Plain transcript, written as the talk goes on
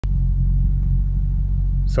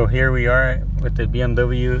So here we are with the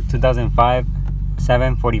BMW 2005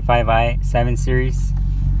 745i 7 Series.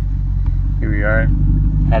 Here we are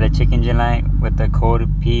at a check engine light with the code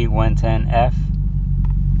P110F.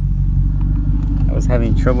 I was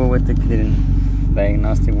having trouble with it, couldn't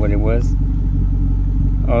diagnostic what it was.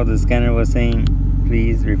 All the scanner was saying,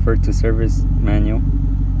 please refer to service manual,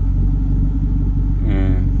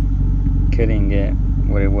 and couldn't get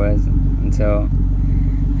what it was until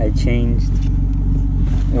I changed.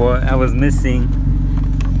 Well, I was missing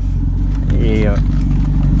a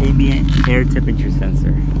ambient air temperature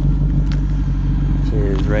sensor, which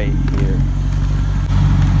is right here.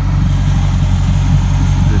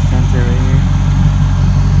 The sensor right here.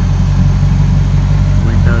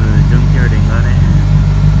 Went out of the junkyard and got it,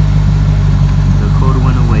 and the code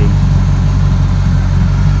went away.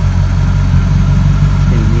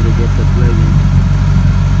 Okay, you need to get the plug in.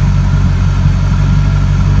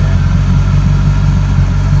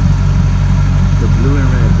 Blue and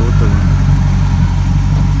red, both of them.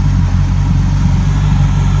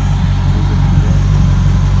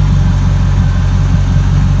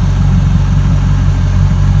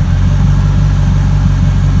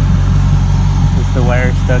 It's the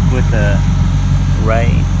wire stuck with the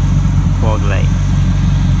right fog light.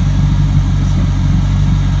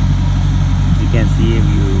 You can see if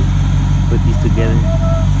you put these together.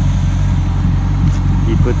 If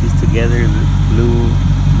you put these together, the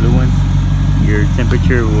blue ones, your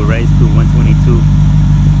temperature will rise to 122.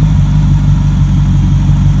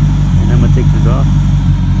 And I'm gonna take this off.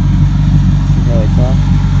 See how it's off?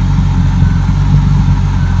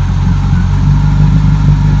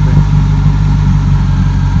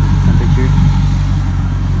 Temperature.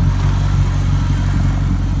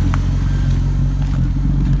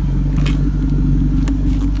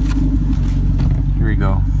 Here we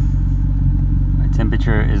go. My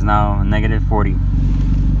temperature is now -40.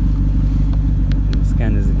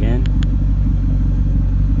 Scan this again.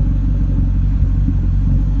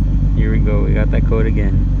 Here we go, we got that code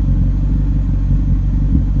again.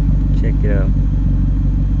 Check it out.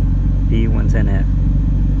 P110F.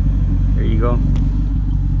 There you go.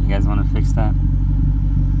 You guys want to fix that?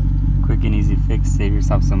 Quick and easy fix, save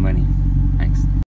yourself some money. Thanks.